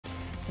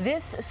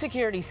This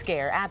security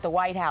scare at the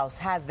White House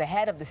has the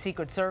head of the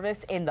Secret Service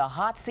in the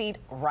hot seat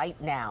right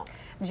now.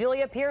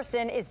 Julia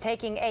Pearson is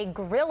taking a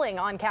grilling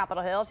on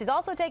Capitol Hill. She's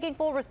also taking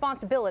full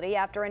responsibility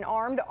after an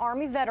armed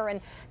Army veteran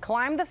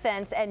climbed the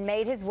fence and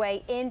made his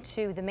way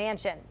into the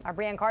mansion. Our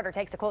Brianne Carter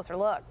takes a closer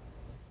look.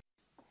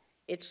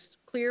 It's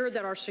clear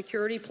that our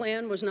security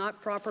plan was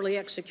not properly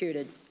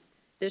executed.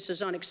 This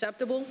is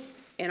unacceptable,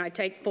 and I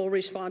take full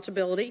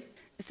responsibility.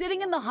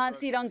 Sitting in the hot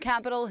seat on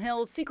Capitol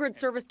Hill, Secret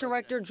Service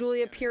Director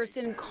Julia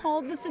Pearson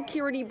called the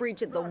security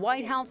breach at the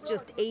White House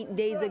just 8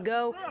 days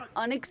ago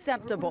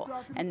unacceptable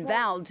and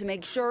vowed to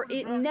make sure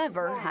it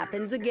never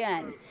happens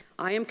again.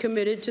 I am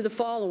committed to the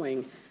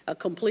following: a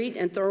complete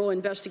and thorough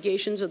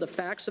investigations of the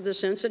facts of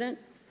this incident,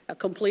 a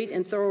complete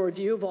and thorough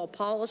review of all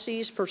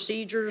policies,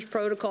 procedures,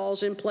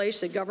 protocols in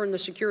place that govern the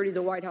security of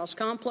the White House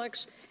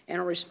complex, and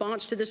a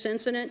response to this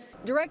incident.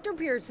 Director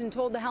Pearson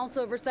told the House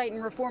Oversight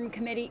and Reform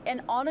Committee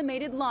an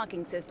automated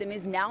locking system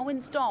is now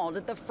installed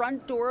at the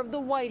front door of the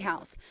White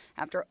House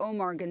after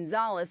Omar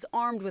Gonzalez,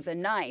 armed with a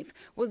knife,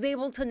 was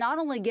able to not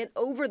only get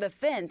over the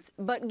fence,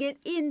 but get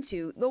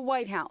into the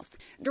White House.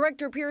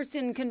 Director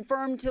Pearson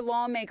confirmed to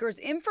lawmakers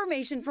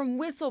information from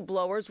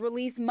whistleblowers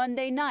released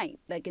Monday night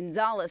that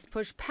Gonzalez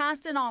pushed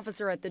past an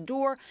officer at the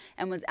door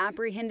and was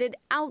apprehended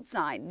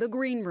outside the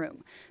green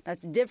room.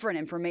 That's different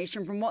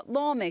information from what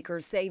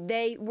lawmakers say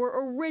they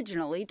were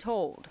originally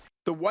told.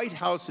 The White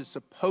House is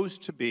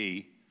supposed to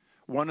be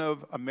one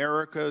of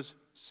America's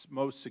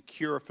most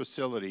secure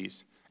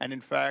facilities, and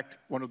in fact,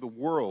 one of the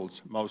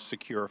world's most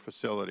secure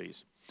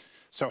facilities.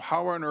 So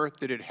how on earth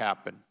did it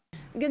happen?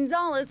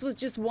 Gonzalez was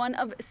just one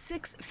of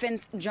 6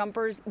 fence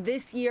jumpers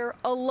this year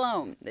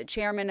alone. The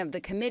chairman of the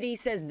committee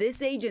says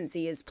this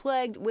agency is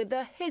plagued with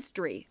a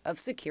history of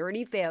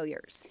security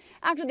failures.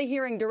 After the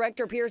hearing,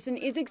 Director Pearson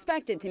is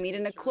expected to meet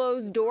in a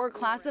closed-door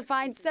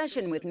classified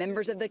session with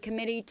members of the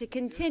committee to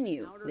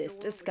continue this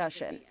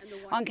discussion.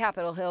 On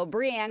Capitol Hill,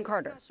 Brianne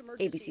Carter,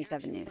 ABC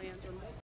 7 News.